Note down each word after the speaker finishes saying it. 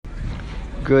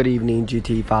Good evening,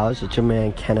 GT followers. It's your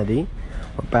man Kennedy.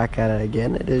 We're back at it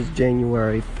again. It is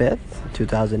January 5th,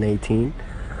 2018.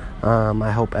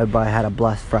 I hope everybody had a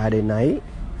blessed Friday night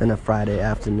and a Friday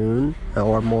afternoon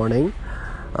or morning.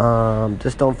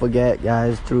 Just don't forget,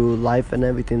 guys, through life and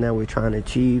everything that we're trying to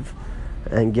achieve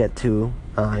and get to,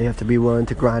 you have to be willing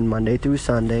to grind Monday through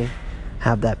Sunday.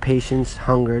 Have that patience,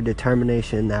 hunger,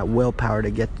 determination, that willpower to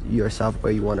get yourself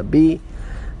where you want to be.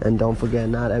 And don't forget,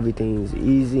 not everything is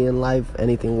easy in life.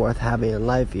 Anything worth having in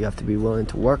life, you have to be willing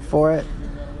to work for it.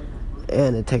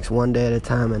 And it takes one day at a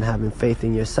time, and having faith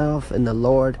in yourself, in the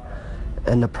Lord,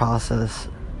 and the process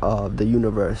of the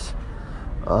universe.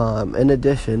 In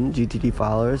addition, GTD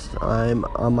followers, I'm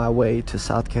on my way to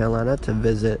South Carolina to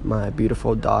visit my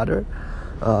beautiful daughter,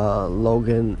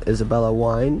 Logan Isabella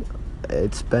Wine.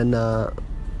 It's been an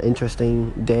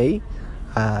interesting day.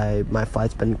 My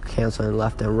flight's been canceling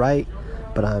left and right.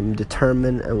 But I'm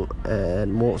determined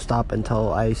and won't stop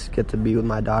until I get to be with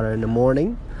my daughter in the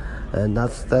morning. And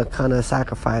that's the kind of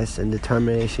sacrifice and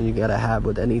determination you gotta have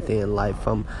with anything in life,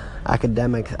 from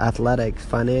academics, athletics,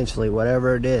 financially,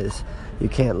 whatever it is. You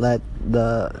can't let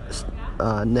the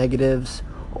negatives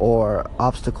or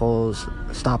obstacles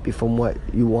stop you from what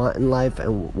you want in life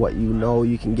and what you know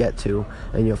you can get to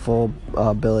and your full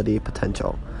ability,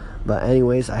 potential. But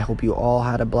anyways, I hope you all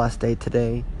had a blessed day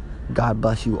today. God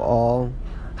bless you all.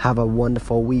 Have a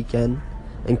wonderful weekend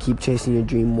and keep chasing your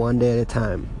dream one day at a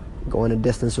time. Going a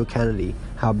distance with Kennedy.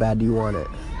 How bad do you want it?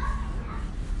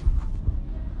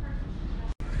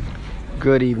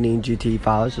 Good evening, GT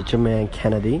followers. It's your man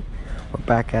Kennedy. We're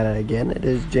back at it again. It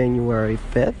is January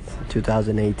 5th,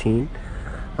 2018.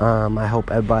 I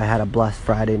hope everybody had a blessed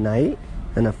Friday night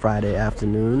and a Friday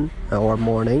afternoon or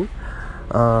morning.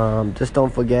 Just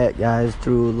don't forget, guys,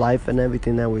 through life and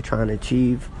everything that we're trying to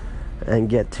achieve and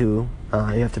get to,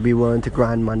 you have to be willing to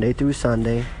grind Monday through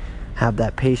Sunday. Have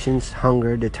that patience,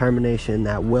 hunger, determination,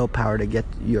 that willpower to get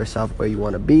yourself where you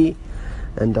want to be.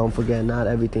 And don't forget, not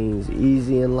everything is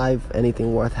easy in life.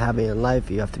 Anything worth having in life,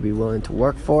 you have to be willing to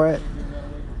work for it.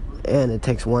 And it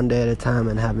takes one day at a time,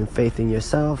 and having faith in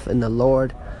yourself, in the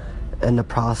Lord, and the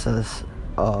process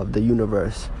of the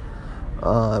universe.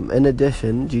 In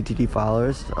addition, GTD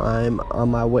followers, I'm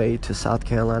on my way to South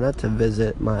Carolina to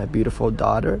visit my beautiful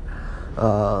daughter,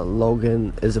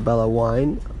 Logan Isabella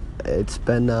Wine. It's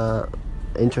been an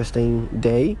interesting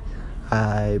day.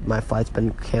 My flight's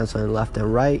been canceling left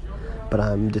and right, but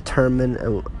I'm determined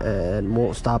and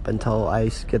won't stop until I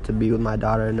get to be with my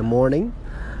daughter in the morning.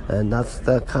 And that's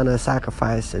the kind of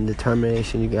sacrifice and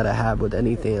determination you gotta have with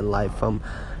anything in life, from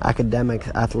academics,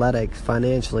 athletics,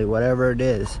 financially, whatever it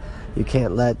is. You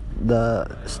can't let the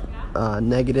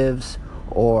negatives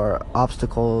or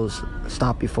obstacles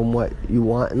stop you from what you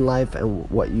want in life and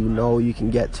what you know you can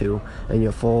get to and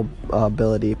your full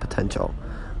ability, potential.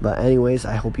 But anyways,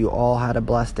 I hope you all had a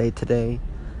blessed day today.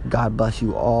 God bless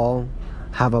you all.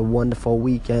 Have a wonderful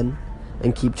weekend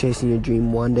and keep chasing your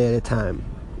dream one day at a time.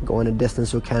 Going a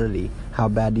distance with Kennedy. How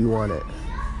bad do you want it?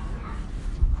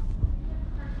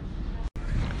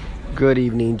 Good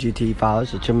evening, GT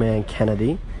followers. It's your man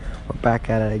Kennedy. We're back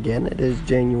at it again. It is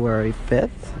January 5th,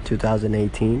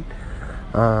 2018.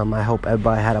 I hope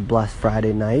everybody had a blessed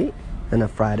Friday night and a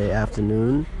Friday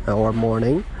afternoon or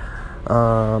morning.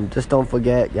 Just don't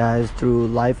forget, guys, through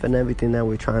life and everything that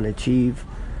we're trying to achieve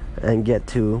and get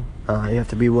to, you have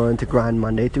to be willing to grind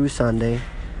Monday through Sunday.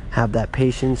 Have that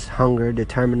patience, hunger,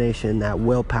 determination, that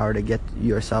willpower to get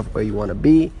yourself where you want to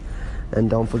be. And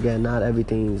don't forget, not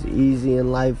everything is easy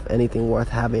in life. Anything worth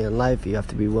having in life, you have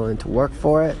to be willing to work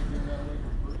for it.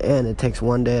 And it takes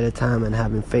one day at a time, and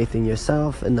having faith in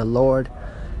yourself, in the Lord,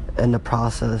 and the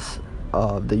process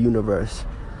of the universe.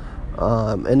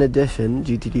 In addition,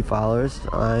 GTD followers,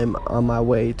 I'm on my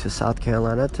way to South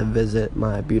Carolina to visit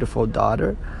my beautiful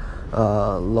daughter,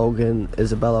 Logan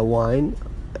Isabella Wine.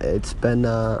 It's been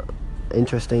an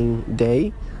interesting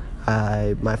day.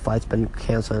 My flight's been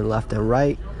canceling left and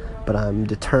right, but I'm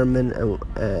determined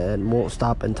and won't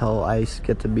stop until I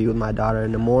get to be with my daughter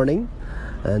in the morning.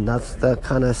 And that's the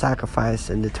kind of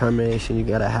sacrifice and determination you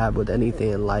gotta have with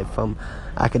anything in life, from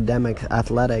academics,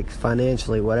 athletics,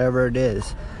 financially, whatever it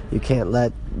is. You can't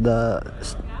let the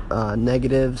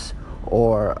negatives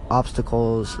or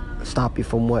obstacles stop you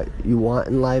from what you want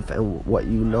in life and what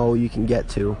you know you can get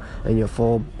to and your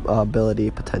full ability,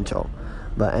 potential.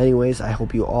 But anyways, I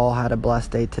hope you all had a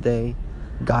blessed day today.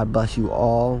 God bless you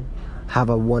all. Have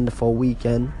a wonderful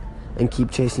weekend and keep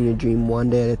chasing your dream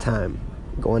one day at a time.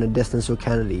 Going a distance with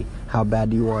Kennedy. How bad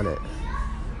do you want it?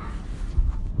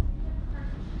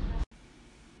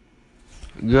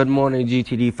 Good morning,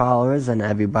 GTD followers and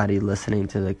everybody listening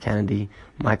to the Kennedy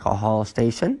Michael Hall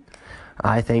station.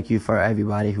 I thank you for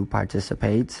everybody who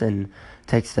participates and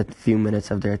takes a few minutes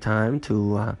of their time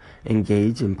to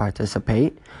engage and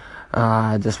participate.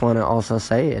 I just want to also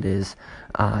say it is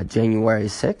January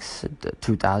 6th,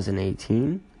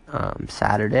 2018,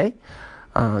 Saturday.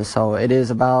 So it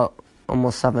is about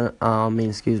almost 9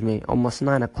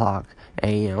 o'clock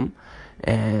a.m.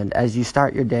 And as you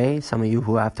start your day, some of you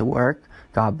who have to work,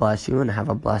 God bless you and have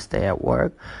a blessed day at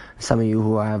work. Some of you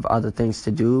who have other things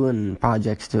to do and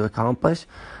projects to accomplish,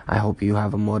 I hope you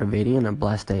have a motivating and a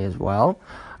blessed day as well.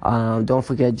 Don't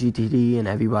forget GTD and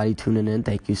everybody tuning in.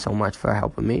 Thank you so much for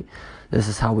helping me. This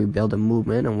is how we build a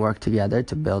movement and work together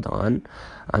to build on.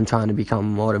 I'm trying to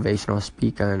become a motivational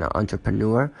speaker and an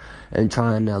entrepreneur, and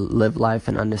trying to live life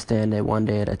and understand it one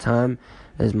day at a time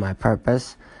is my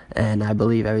purpose. And I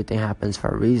believe everything happens for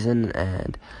a reason.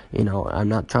 And, I'm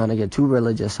not trying to get too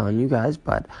religious on you guys,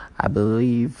 but I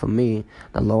believe for me,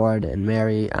 the Lord and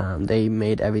Mary, they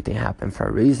made everything happen for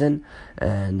a reason.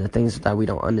 And the things that we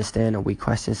don't understand or we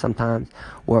question sometimes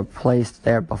were placed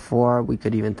there before we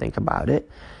could even think about it.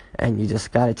 And you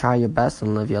just got to try your best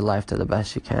and live your life to the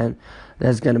best you can.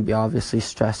 There's going to be obviously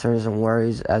stressors and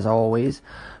worries as always,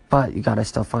 but you got to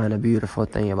still find a beautiful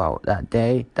thing about that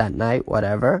day, that night,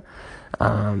 whatever.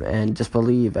 And just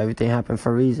believe everything happened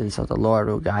for a reason, so the Lord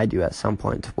will guide you at some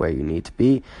point to where you need to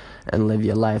be and live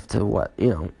your life to what,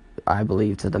 I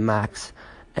believe to the max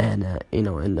and, in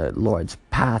the Lord's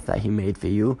path that he made for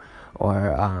you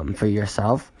or for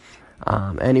yourself.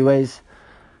 Anyways,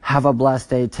 have a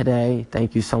blessed day today.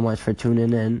 Thank you so much for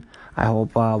tuning in. I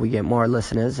hope we get more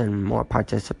listeners and more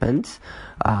participants.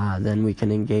 Then we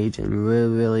can engage in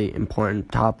really, really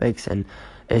important topics and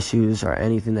issues or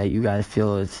anything that you guys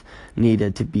feel is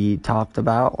needed to be talked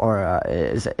about or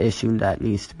is an issue that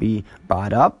needs to be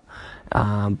brought up.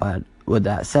 But with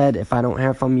that said, if I don't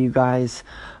hear from you guys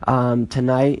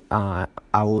tonight, I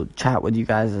will chat with you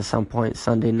guys at some point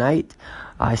Sunday night.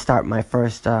 I start my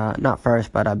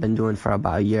but I've been doing for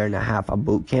about a year and a half a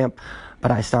boot camp. But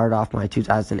I started off my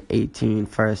 2018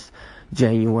 first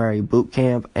January boot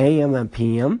camp, AM and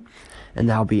PM. And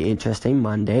that'll be interesting.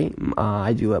 Monday.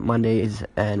 I do it Mondays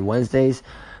and Wednesdays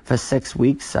for 6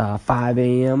 weeks, 5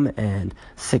 a.m. and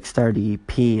 6:30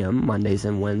 p.m. Mondays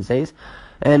and Wednesdays.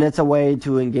 And it's a way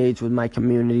to engage with my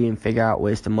community and figure out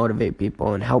ways to motivate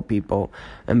people and help people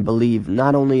and believe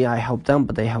not only I help them,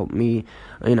 but they help me,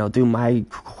 through my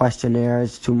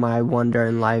questionnaires, to my wonder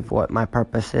in life, what my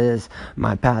purpose is,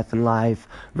 my path in life,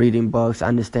 reading books,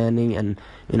 understanding, and,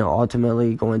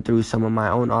 ultimately going through some of my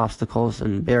own obstacles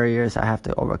and barriers I have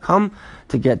to overcome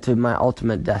to get to my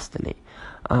ultimate destiny.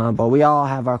 But we all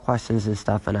have our questions and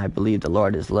stuff, and I believe the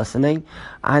Lord is listening.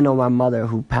 I know my mother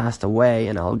who passed away,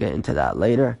 and I'll get into that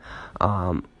later.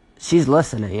 She's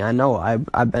listening. I know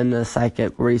I've been to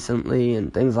psychic recently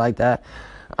and things like that.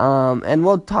 And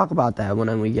we'll talk about that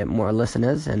when we get more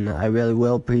listeners, and I really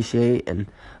will appreciate, and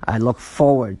I look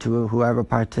forward to whoever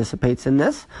participates in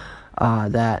this,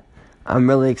 that I'm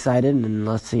really excited, and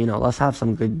let's have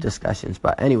some good discussions.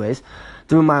 But anyways,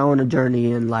 through my own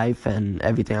journey in life and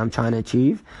everything I'm trying to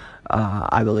achieve,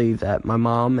 I believe that my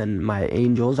mom and my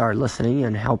angels are listening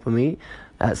and helping me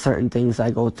at certain things I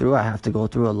go through. I have to go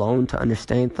through alone to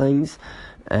understand things.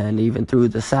 And even through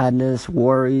the sadness,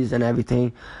 worries, and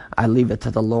everything, I leave it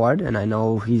to the Lord, and I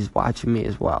know he's watching me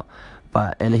as well.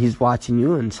 And he's watching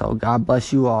you, and so God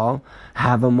bless you all.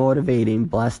 Have a motivating,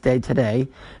 blessed day today.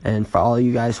 And for all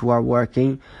you guys who are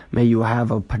working, may you have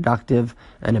a productive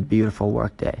and a beautiful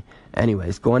work day.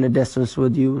 Anyways, going the distance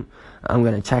with you. I'm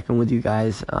going to check in with you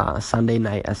guys Sunday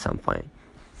night at some point.